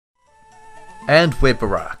And we're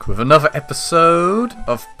back with another episode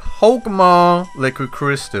of Pokemon Liquid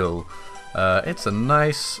Crystal. It's a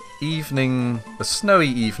nice evening, a snowy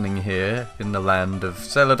evening here in the land of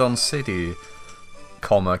Celadon City,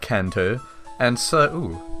 Kanto. And so,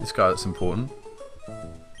 ooh, this guy looks important.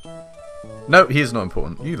 No, he is not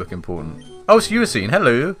important. You look important. Oh, it's Eusine.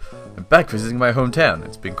 Hello. I'm back visiting my hometown.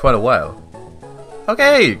 It's been quite a while.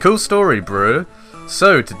 Okay, cool story, bro.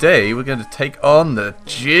 So today we're going to take on the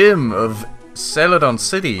gym of Celadon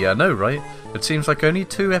City. I know, right? It seems like only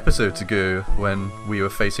 2 episodes ago when we were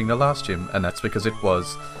facing the last gym, and that's because it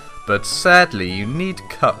was. But sadly, you need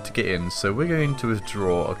cut to get in, so we're going to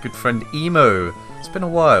withdraw our good friend Emo. It's been a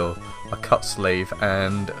while, a cut slave,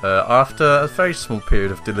 and after a very small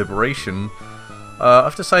period of deliberation,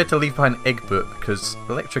 I've decided to leave behind Egbert because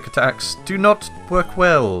electric attacks do not work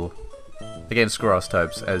well against grass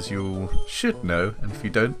types, as you should know, and if you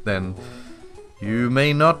don't, then you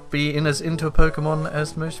may not be as into a Pokemon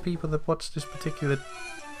as most people that watch this particular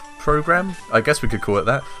program. I guess we could call it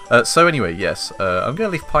that. So anyway, yes, I'm going to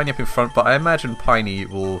leave Piney up in front, but I imagine Piney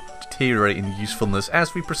will deteriorate in usefulness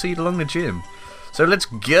as we proceed along the gym. So let's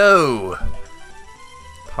go!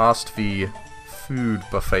 Past the food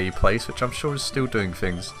buffet place, which I'm sure is still doing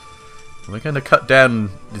things. And we're going to cut down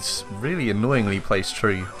this really annoyingly placed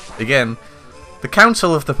tree. Again, the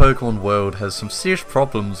Council of the Pokemon world has some serious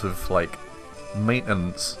problems with, like,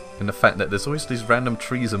 maintenance, in the fact that there's always these random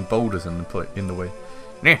trees and boulders in the way.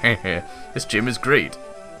 This gym is great.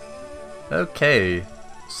 Okay,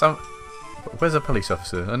 where's a police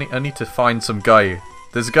officer? I need to find some guy.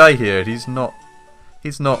 There's a guy here. He's not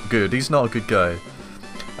good. He's not a good guy.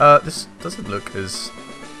 This doesn't look as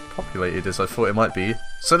populated as I thought it might be.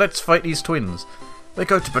 So let's fight these twins. They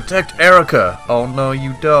go to protect Erica. Oh no,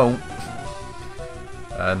 you don't.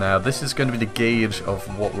 Now this is going to be the gauge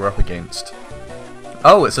of what we're up against.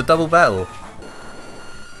 Oh, it's a double battle.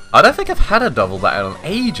 I don't think I've had a double battle in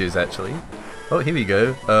ages, actually. Oh, here we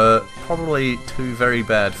go. Probably 2 very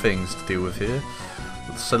bad things to deal with here.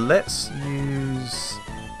 So let's use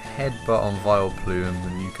Headbutt on Vileplume,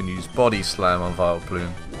 and you can use Body Slam on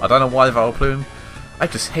Vileplume. I don't know why Vileplume. I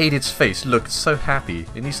just hate its face. Look, it's so happy.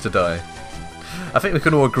 It needs to die. I think we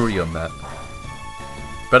can all agree on that.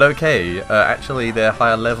 But okay, actually they're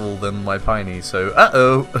higher level than my Piney, so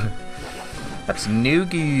uh-oh! That's no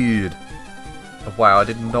good. Wow, I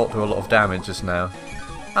did not do a lot of damage just now.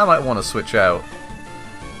 I might want to switch out.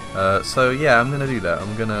 So yeah, I'm going to do that.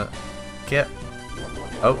 I'm going to get...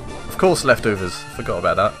 Oh, of course leftovers. Forgot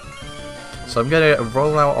about that. So I'm going to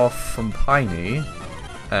roll out off from Piney.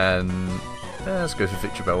 And let's go for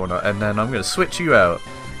Victory Bell or not. And then I'm going to switch you out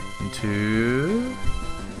into...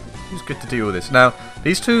 Who's good to deal with this? Now,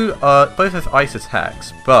 these two both have ice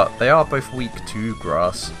attacks, but they are both weak to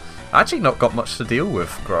grass. I actually not got much to deal with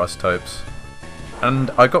grass types. And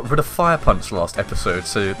I got rid of Fire Punch last episode,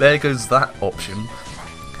 so there goes that option.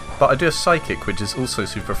 But I do a Psychic, which is also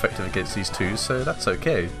super effective against these two, so that's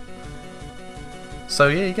okay. So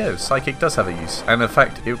here you go, Psychic does have a use. And in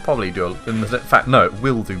fact, it will probably do, in fact no, it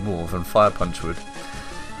will do more than Fire Punch would.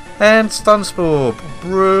 And Stun Spore,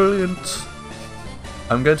 brilliant.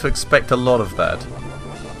 I'm going to expect a lot of that.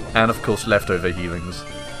 And of course leftover healings.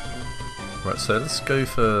 Right, so let's go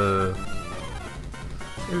for...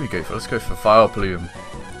 Here we go, let's go for Vileplume.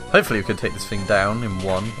 Hopefully we can take this thing down in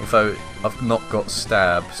one, although I've not got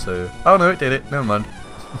Stab, so... Oh no, it did it, never mind.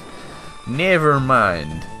 Never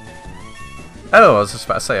mind. Oh, I was just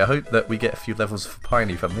about to say, I hope that we get a few levels for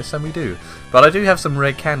Piney from this, and we do. But I do have some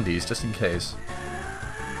rare candies, just in case.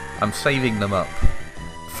 I'm saving them up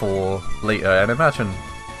for later, and imagine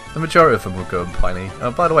the majority of them will go on Piney. Oh,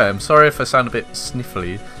 by the way, I'm sorry if I sound a bit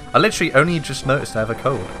sniffly. I literally only just noticed I have a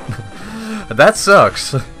cold. That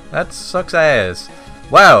sucks. That sucks ass.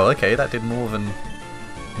 Wow, okay, that did more than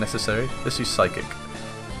necessary. Let's use Psychic.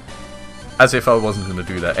 As if I wasn't going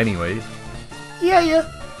to do that anyway.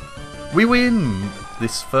 Yeah. We win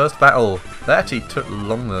this first battle. That actually took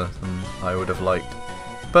longer than I would have liked.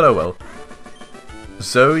 But oh well.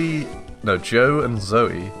 Joe and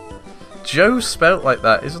Zoe. Joe spelt like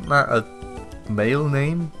that, isn't that a male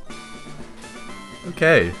name?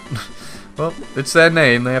 Okay. Well, it's their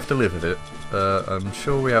name, they have to live with it. I'm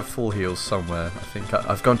sure we have full heals somewhere. I think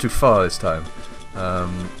I've gone too far this time.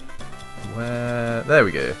 Where... There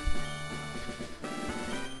we go.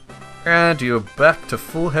 And you're back to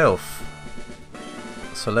full health.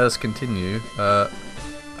 So let us continue.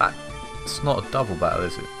 It's not a double battle,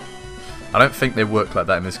 is it? I don't think they work like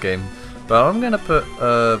that in this game. But I'm going to put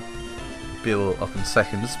Bill up in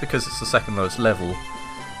second, just because it's the second lowest level.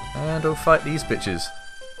 And we'll fight these bitches.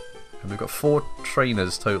 And we've got 4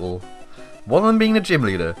 trainers total. One of them being the gym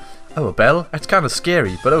leader. Oh, a bell? That's kind of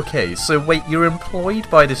scary, but okay. So wait, you're employed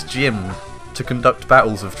by this gym to conduct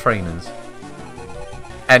battles of trainers.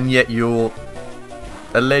 And yet you're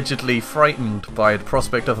allegedly frightened by the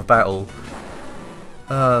prospect of a battle.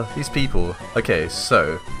 These people. Okay,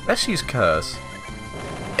 so let's use curse.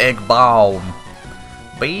 Egg bomb.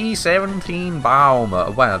 B17 bomb.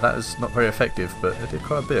 Wow, that is not very effective, but I did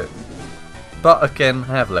quite a bit. But again,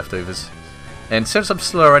 I have leftovers. And since I'm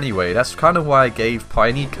slower anyway, that's kind of why I gave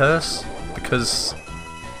Piney curse, because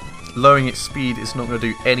lowering its speed is not going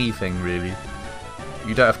to do anything really.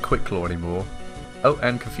 You don't have quick claw anymore. Oh,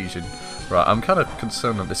 and confusion. Right, I'm kind of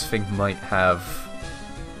concerned that this thing might have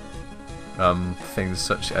things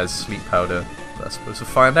such as sleep powder, but I'm supposed to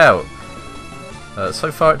find out.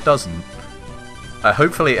 So far it doesn't.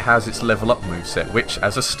 Hopefully it has its level up moveset, which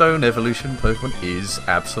as a stone evolution Pokemon is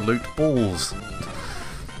absolute balls.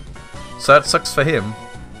 So that sucks for him.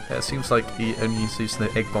 Yeah, it seems like he only uses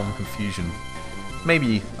the Egg Bomb Confusion.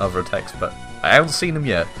 Maybe other attacks, but I haven't seen them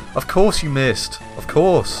yet. Of course you missed! Of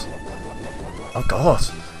course! Oh god!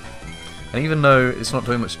 And even though it's not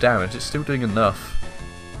doing much damage, it's still doing enough.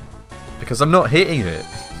 Because I'm not hitting it!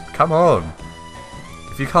 Come on!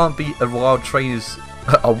 If you can't beat a wild trainer's...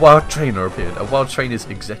 a wild trainer appeared. A wild trainer's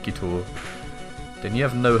Executor. Then you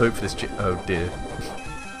have no hope for this oh dear.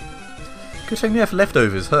 Good thing we have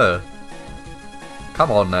leftovers, huh?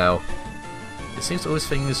 Come on now. It seems all this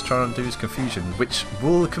thing is trying to do is confusion, which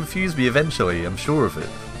will confuse me eventually, I'm sure of it.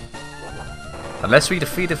 Unless we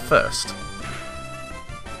defeat it first.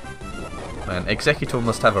 Man, Executor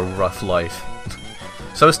must have a rough life.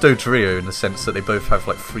 So is Dodrio in the sense that they both have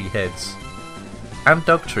like 3 heads. And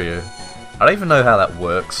Dugtrio. I don't even know how that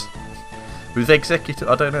works. With Executor,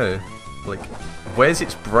 I don't know. Like, where's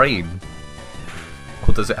its brain?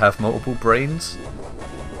 Or does it have multiple brains?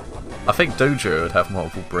 I think Dodrio would have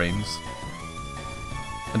multiple brains.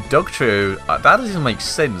 And Dugtrio, that doesn't make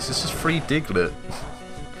sense. This is free Diglett.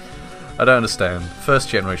 I don't understand. First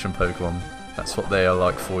generation Pokemon. That's what they are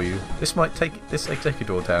like for you. This might take this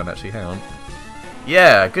Executor down actually, hang on.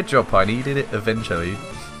 Yeah, good job Piney, you did it eventually.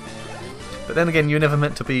 But then again, you're never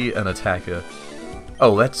meant to be an attacker.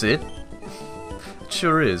 Oh, that's it? It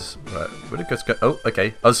sure is. Right, where'd it go? Oh,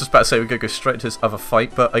 okay. I was just about to say we're going to go straight to this other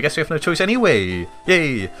fight, but I guess we have no choice anyway.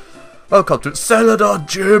 Yay! Welcome to Celadon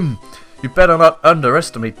Gym! You better not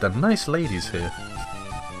underestimate the nice ladies here.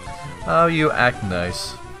 Oh, you act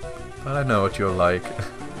nice. But I know what you're like.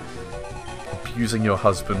 Abusing your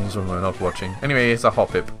husbands when we're not watching. Anyway, it's a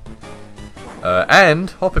Hoppip. And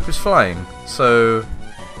Hoppip is flying, so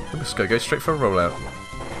I'm just gonna go straight for a rollout.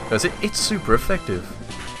 Because it's super effective.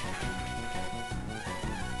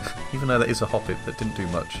 Even though that is a Hoppip, that didn't do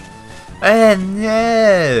much. And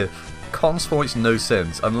no! Consform makes no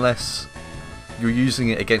sense unless you're using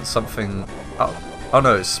it against something. Oh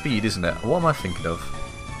no, it's speed, isn't it? What am I thinking of?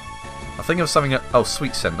 I'm thinking of something. Oh,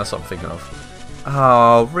 Sweet Scent, that's what I'm thinking of.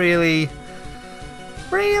 Oh, really?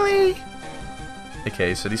 Really?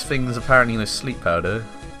 Okay, so these things apparently know sleep powder.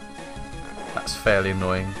 That's fairly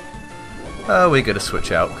annoying. Oh, we're gonna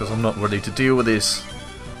switch out because I'm not ready to deal with this.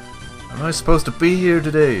 Am I supposed to be here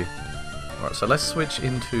today? Alright, so let's switch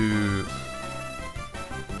into.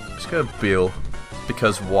 Let's go Bill.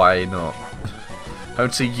 Because why not? I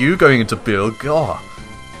don't see you going into Bill. God.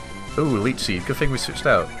 Ooh, Leech Seed. Good thing we switched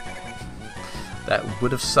out. That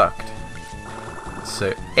would have sucked.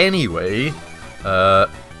 So anyway,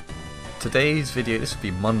 today's video, this would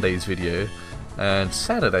be Monday's video, and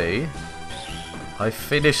Saturday I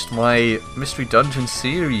finished my Mystery Dungeon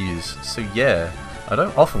series. So yeah, I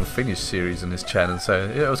don't often finish series on this channel, so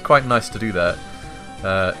it was quite nice to do that.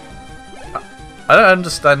 I don't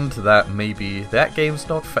understand that maybe that game's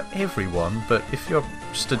not for everyone, but if you're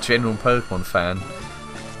just a general Pokemon fan,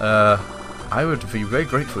 I would be very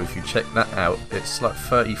grateful if you check that out. It's like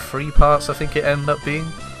 33 parts I think it ended up being.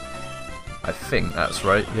 I think that's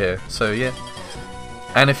right, yeah. So yeah.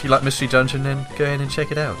 And if you like Mystery Dungeon, then go ahead and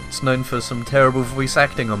check it out. It's known for some terrible voice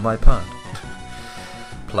acting on my part.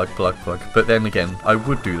 Plug, plug, plug. But then again, I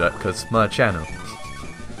would do that because it's my channel.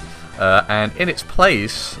 And in its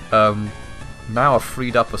place, now I've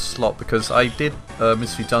freed up a slot because I did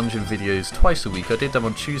Mystery Dungeon videos twice a week. I did them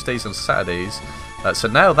on Tuesdays and Saturdays. So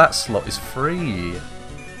now that slot is free.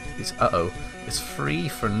 It's it's free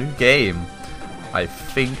for a new game. I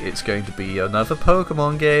think it's going to be another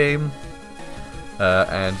Pokemon game.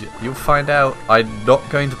 And you'll find out. I'm not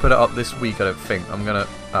going to put it up this week, I don't think. I'm gonna...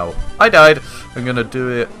 Oh, I died! I'm gonna do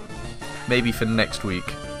it maybe for next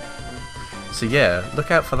week. So yeah,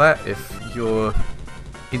 look out for that if you're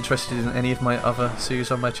interested in any of my other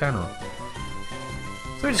series on my channel.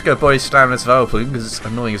 So we just go Boy Slam this Vileplume because it's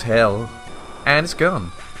annoying as hell. And it's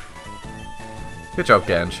gone. Good job,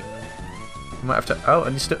 Ganj. You might have to... Oh,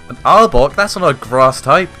 and you still... An Arbok? That's not a grass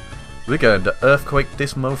type! We're going to Earthquake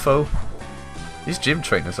this mofo. These gym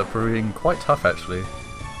trainers are proving quite tough, actually.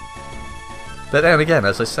 But then again,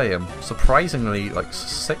 as I say, I'm surprisingly, like,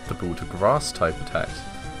 susceptible to grass type attacks.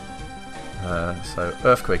 So,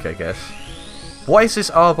 Earthquake, I guess. What is this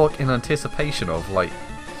Arbok in anticipation of? Like,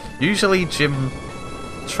 usually gym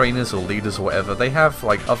trainers or leaders or whatever, they have,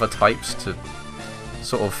 like, other types to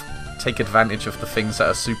sort of take advantage of the things that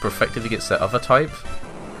are super effective against their other type.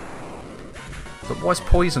 But what's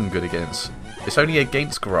poison good against? It's only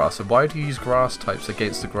against grass, and why do you use grass types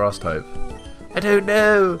against the grass type? I don't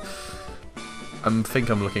know! I think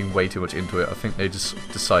I'm looking way too much into it. I think they just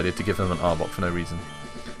decided to give them an Arbok for no reason.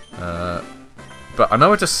 But I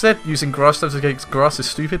know I just said using grass types against grass is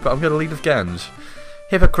stupid, but I'm going to lead with Ganj.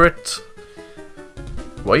 Hypocrite!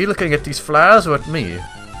 Why are you looking at these flowers or at me?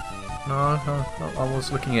 No, I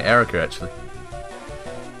was looking at Erica actually.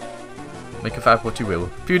 Make of that what you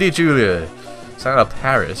will. Beauty Julia! Sign up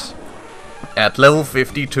Paris. At level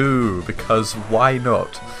 52, because why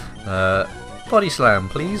not? Body slam,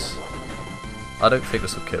 please. I don't think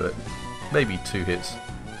this will kill it. Maybe 2 hits.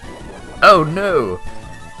 Oh no!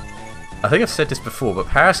 I think I've said this before, but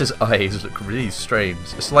Paris's eyes look really strange.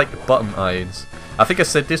 It's like button eyes. I think I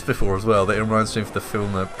said this before as well, that it reminds me of the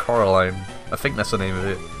film Coraline. I think that's the name of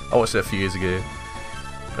it. I watched it a few years ago.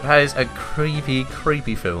 But that is a creepy,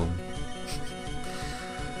 creepy film.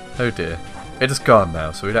 Oh dear. It is gone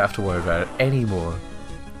now, so we don't have to worry about it anymore.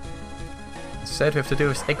 Instead we have to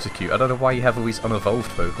do is execute. I don't know why you have all these unevolved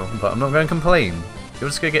Pokemon, but I'm not going to complain. You're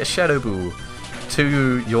just going to get Shadow Ball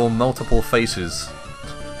to your multiple faces.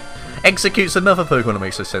 Execute's another Pokemon that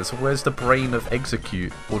makes no sense. Where's the brain of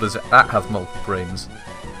Execute? Or does that have multiple brains?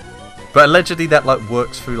 But allegedly that like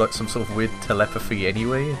works through like some sort of weird telepathy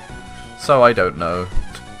anyway. So I don't know.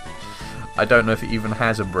 I don't know if it even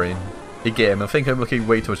has a brain. Again, I think I'm looking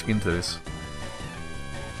way too much into this.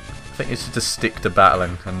 I think it's just stick to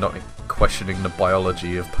battling and not questioning the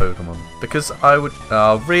biology of Pokemon. Because I would...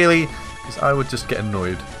 really? Because I would just get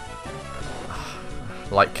annoyed.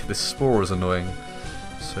 Like, this Spore is annoying.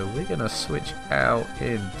 So we're going to switch out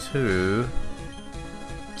into...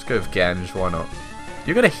 Let's go with Ganj, why not?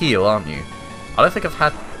 You're going to heal, aren't you? I don't think I've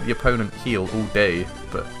had the opponent heal all day,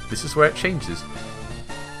 but this is where it changes.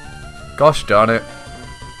 Gosh darn it.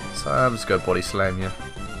 So I'm just going to body slam you.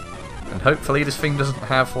 And hopefully this thing doesn't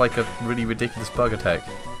have like a really ridiculous bug attack.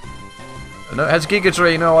 No, it has Giga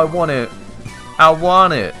Drain. No, I want it. I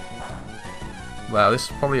want it. Wow, this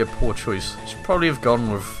is probably a poor choice. I should probably have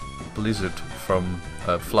gone with Blizzard from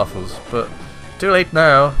Fluffles, but too late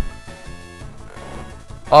now.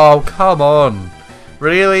 Oh, come on.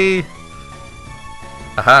 Really?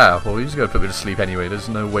 Aha, well, he was going to put me to sleep anyway. There's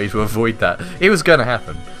no way to avoid that. It was going to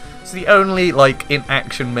happen. It's the only, like,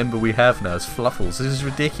 in-action member we have now is Fluffles. This is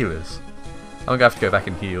ridiculous. I'm going to have to go back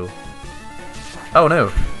and heal. Oh,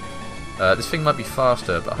 no. This thing might be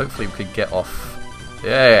faster, but hopefully we can get off.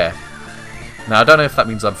 Yeah. Now, I don't know if that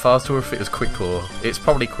means I'm faster or if it was Quick Claw. It's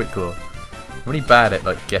probably Quick Claw. I'm really bad at,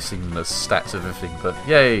 like, guessing the stats of everything, but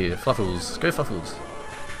yay, Fluffles. Go Fluffles.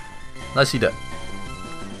 Nicely done.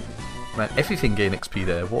 Man, everything gained XP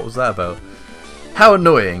there. What was that about? How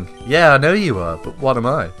annoying. Yeah, I know you are, but what am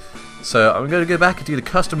I? So I'm going to go back and do the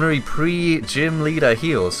customary pre-gym leader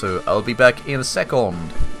heal, so I'll be back in a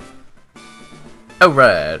second.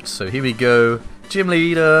 Alright, so here we go. Gym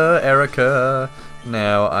leader, Erica.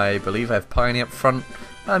 Now, I believe I have Piney up front.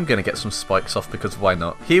 I'm going to get some spikes off because why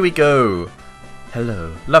not? Here we go.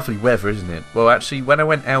 Hello. Lovely weather, isn't it? Well, actually, when I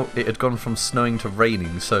went out, it had gone from snowing to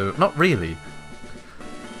raining, so not really.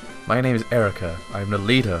 My name is Erica. I'm the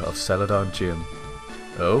leader of Celadon Gym.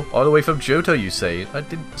 Oh, all the way from Johto, you say? I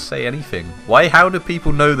didn't say anything. Why? How do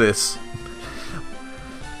people know this?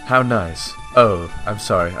 How nice. Oh, I'm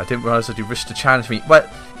sorry. I didn't realize that you wished to challenge me.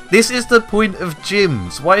 But this is the point of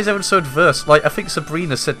gyms. Why is everyone so adverse? Like, I think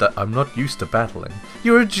Sabrina said that I'm not used to battling.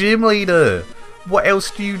 You're a gym leader. What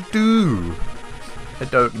else do you do? I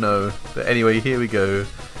don't know. But anyway, here we go.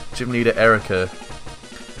 Gym leader Erica.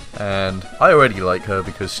 And I already like her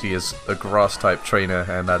because she is a grass type trainer,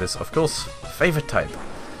 and that is, of course, favourite type.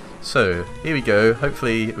 So, here we go.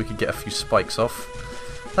 Hopefully we can get a few spikes off.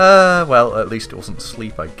 Well, at least it wasn't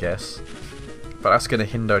sleep, I guess. But that's going to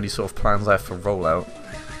hinder any sort of plans I have for rollout.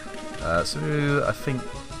 So, I think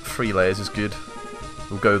 3 layers is good.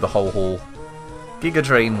 We'll go the whole haul. Giga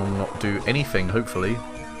Drain will not do anything, hopefully.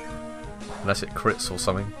 Unless it crits or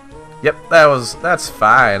something. Yep, that's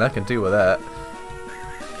fine. I can deal with that.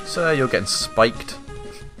 So you're getting spiked,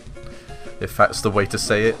 if that's the way to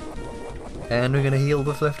say it. And we're going to heal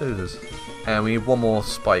with leftovers. And we need one more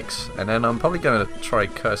spikes. And then I'm probably going to try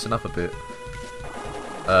cursing up a bit.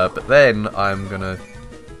 But then I'm going to...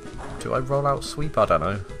 Do I roll out sweep? I don't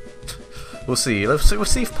know. We'll see. We'll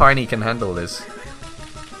see if Piney can handle this.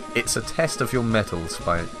 It's a test of your mettle,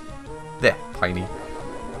 Spine. There, Piney.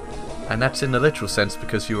 And that's in the literal sense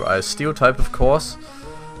because you are a steel type, of course.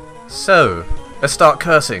 So, let's start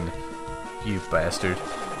cursing. You bastard.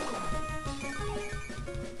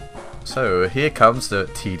 So, here comes the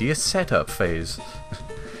tedious setup phase.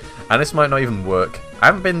 And this might not even work. I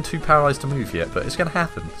haven't been too paralyzed to move yet, but it's going to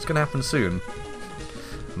happen. It's going to happen soon.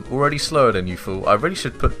 I'm already slower than you, fool. I really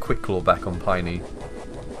should put Quick Claw back on Piney.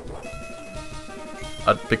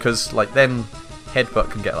 Because, like, then Headbutt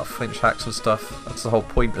can get, like, flinch hacks and stuff. That's the whole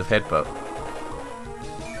point of Headbutt.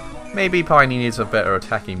 Maybe Piney needs a better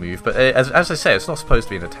attacking move, but as I say, it's not supposed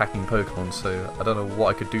to be an attacking Pokemon, so I don't know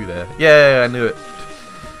what I could do there. Yeah, I knew it.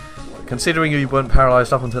 Considering you weren't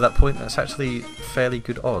paralyzed up until that point, that's actually fairly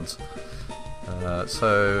good odds.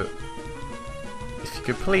 So, if you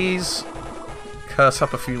could please curse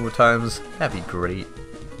up a few more times, that'd be great.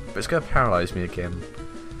 But it's going to paralyze me again.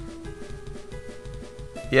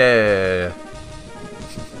 Yeah.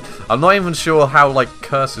 I'm not even sure how, like,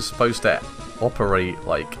 curse is supposed to operate,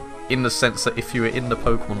 like, in the sense that if you were in the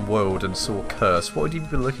Pokemon world and saw curse, what would you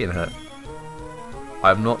be looking at?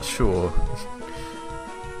 I'm not sure.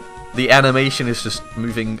 The animation is just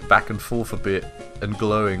moving back and forth a bit and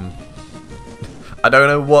glowing. I don't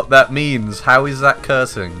know what that means. How is that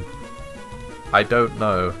cursing? I don't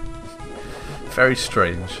know. Very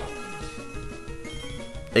strange.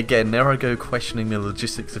 Again, there I go questioning the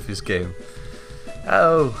logistics of his game.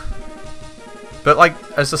 Oh. But like,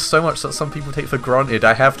 there's just so much that some people take for granted,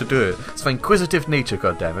 I have to do it. It's my inquisitive nature,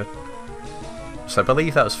 goddammit. So I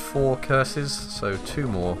believe that was 4 curses, so 2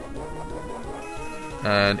 more.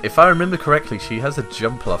 And if I remember correctly, she has a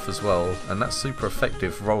Jumpluff as well, and that's super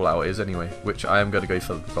effective, rollout is anyway, which I am going to go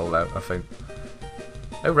for the rollout, I think.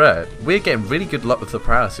 Alright, we're getting really good luck with the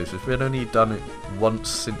paralysis, we've only done it once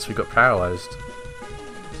since we got paralysed.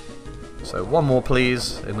 So one more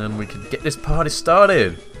please, and then we can get this party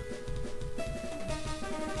started!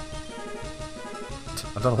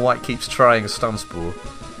 I don't know why it keeps trying a Stun Spore.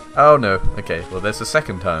 Oh no, okay, well there's the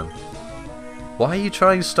second time. Why are you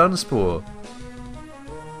trying Stun Spore?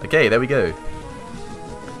 Okay, there we go.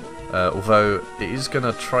 Although, it is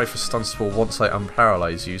going to try for Stun Spore once I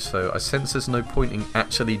unparalyze you, so I sense there's no point in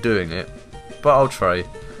actually doing it. But I'll try.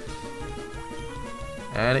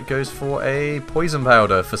 And it goes for a Poison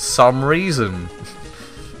Powder for some reason.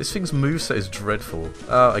 This thing's moveset is dreadful.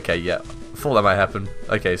 Oh, okay, yeah. Thought that might happen.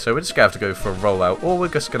 Okay, so we're just going to have to go for a rollout, or we're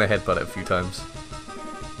just going to headbutt it a few times.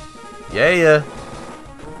 Yeah.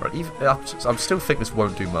 Right, I'm still think this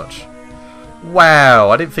won't do much.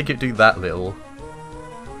 Wow, I didn't think it'd do that little.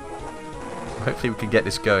 Hopefully we can get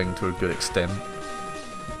this going to a good extent.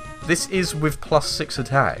 This is with +6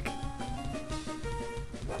 attack.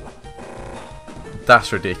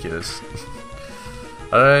 That's ridiculous.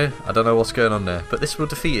 I don't know what's going on there, but this will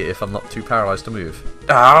defeat it if I'm not too paralysed to move.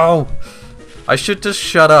 Ow! I should just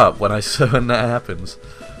shut up when that happens.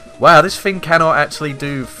 Wow, this thing cannot actually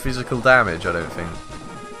do physical damage, I don't think.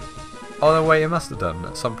 Oh no, wait, it must have done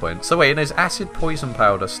at some point. So wait, there's Acid, Poison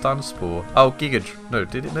Powder, Stun Spore. Oh, no,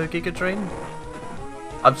 did it know Giga Drain?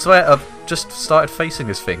 I swear, I've just started facing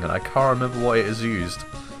this thing and I can't remember what it has used.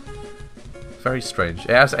 Very strange.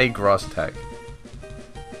 It has a Grass attack.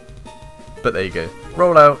 But there you go.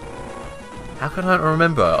 Roll out. How can I not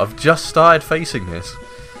remember? I've just started facing this.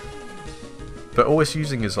 But all it's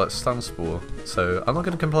using is like Stun Spore, so I'm not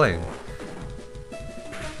going to complain.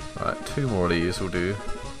 Right, 2 more of these will do.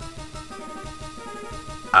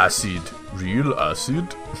 Acid. Real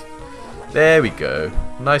acid. There we go.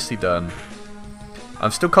 Nicely done.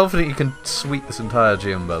 I'm still confident you can sweep this entire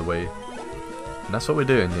gym, by the way. And that's what we're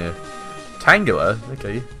doing here. Tangela?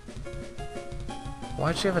 Okay.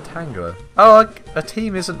 Why'd she have a Tangela? Oh, a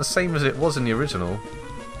team isn't the same as it was in the original.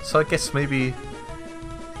 So I guess maybe...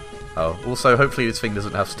 Oh, also hopefully this thing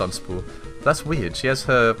doesn't have Stun Spore. That's weird. She has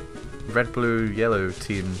her red, blue, yellow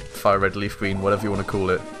team, fire red, leaf green, whatever you want to call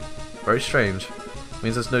it. Very strange.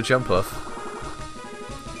 Means there's no Jumpluff.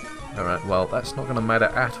 Alright, well, that's not going to matter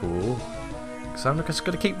at all. Because I'm just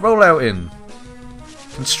going to keep Rollout in.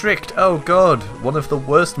 Constrict! Oh god! One of the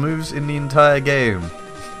worst moves in the entire game.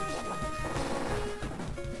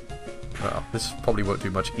 Well, this probably won't do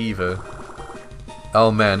much either. Oh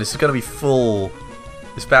man, this is going to be full...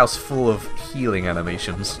 This battle's full of healing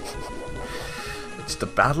animations. It's the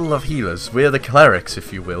battle of healers. We're the clerics,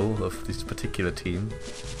 if you will, of this particular team.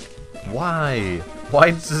 Why?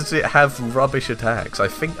 Why does it have rubbish attacks? I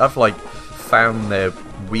think I've like found their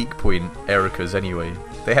weak point Ericas anyway.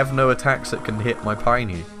 They have no attacks that can hit my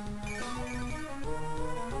Piney.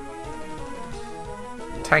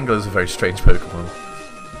 Tangela is a very strange Pokemon.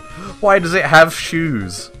 Why does it have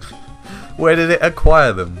shoes? Where did it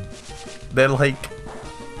acquire them? They're like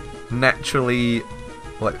naturally,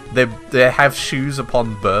 like they have shoes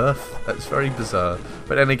upon birth. That's very bizarre.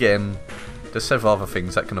 But then again, there's several other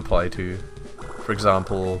things that can apply to. For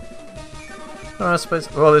example, I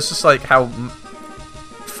suppose. Well, it's just like how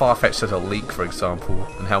Farfetch'd has a leak, for example,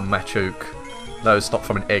 and how Machoke. No, it's not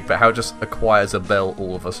from an egg, but how it just acquires a belt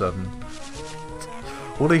all of a sudden.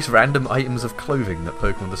 All these random items of clothing that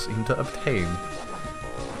Pokemon just seem to obtain.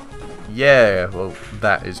 Yeah, well,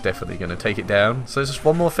 that is definitely going to take it down. So there's just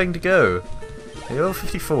one more thing to go. You're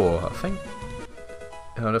 54, I think.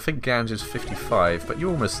 I think Gans is 55, but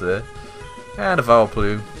you're almost there. And a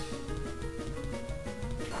Vileplume.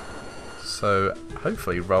 So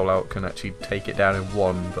hopefully Rollout can actually take it down in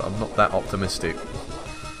one, but I'm not that optimistic.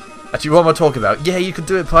 Actually, what am I talking about? Yeah, you can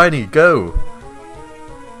do it, Piney. Go!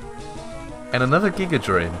 And another Giga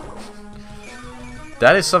Drain.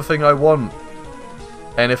 That is something I want.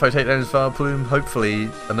 And if I take down his Vileplume, hopefully,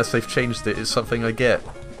 unless they've changed it, it's something I get.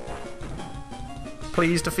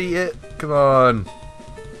 Please defeat it. Come on.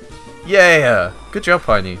 Yeah! Good job,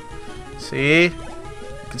 Piney. See? You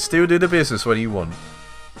can still do the business when you want.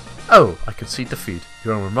 Oh, I can see defeat.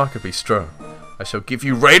 You are remarkably strong. I shall give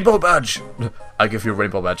you Rainbow Badge! I give you a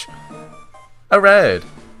Rainbow Badge. A red!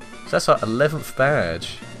 So that's our 11th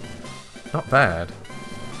badge. Not bad.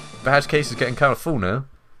 Badge case is getting kind of full now.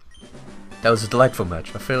 That was a delightful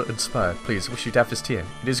match. I feel inspired. Please, wish you'd have this TM.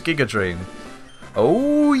 It is Giga Drain.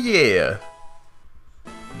 Oh yeah!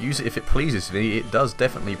 Use it if it pleases me. It does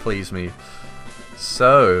definitely please me.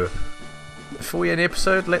 So, before we end the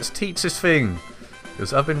episode, let's teach this thing.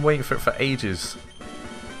 Because I've been waiting for it for ages.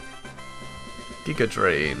 Giga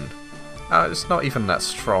Drain. It's not even that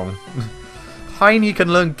strong. Piney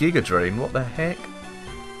can learn Giga Drain. What the heck?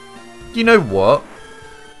 You know what?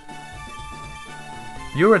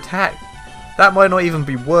 Your attack. That might not even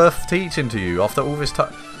be worth teaching to you after all this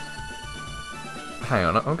time. Hang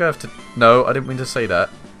on, I'm going to have to... No, I didn't mean to say that.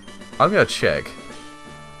 I'm going to check.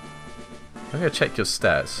 I'm going to check your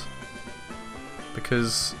stats.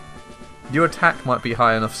 Because your attack might be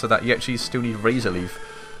high enough so that you actually still need Razor Leaf.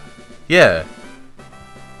 Yeah.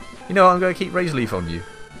 You know what, I'm going to keep Razor Leaf on you.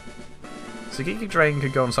 So Giga Drain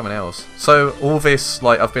could go on someone else. So all this,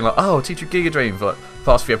 like, I've been like, oh, I'll teach you Giga Drain for like the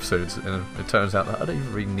past few episodes, and it turns out that I don't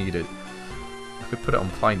even really need it. I could put it on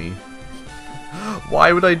Piney.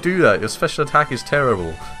 Why would I do that? Your special attack is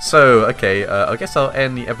terrible. So, okay, I guess I'll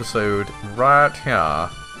end the episode right here. I'll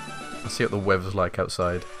see what the weather's like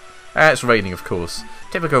outside. It's raining, of course.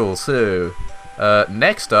 Typical. So,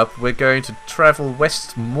 next up, we're going to travel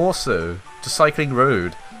west more so to Cycling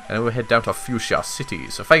Road, and then we'll head down to Fuchsia City.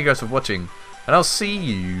 So thank you guys for watching, and I'll see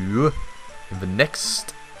you in the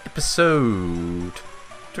next episode.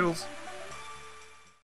 Toodles.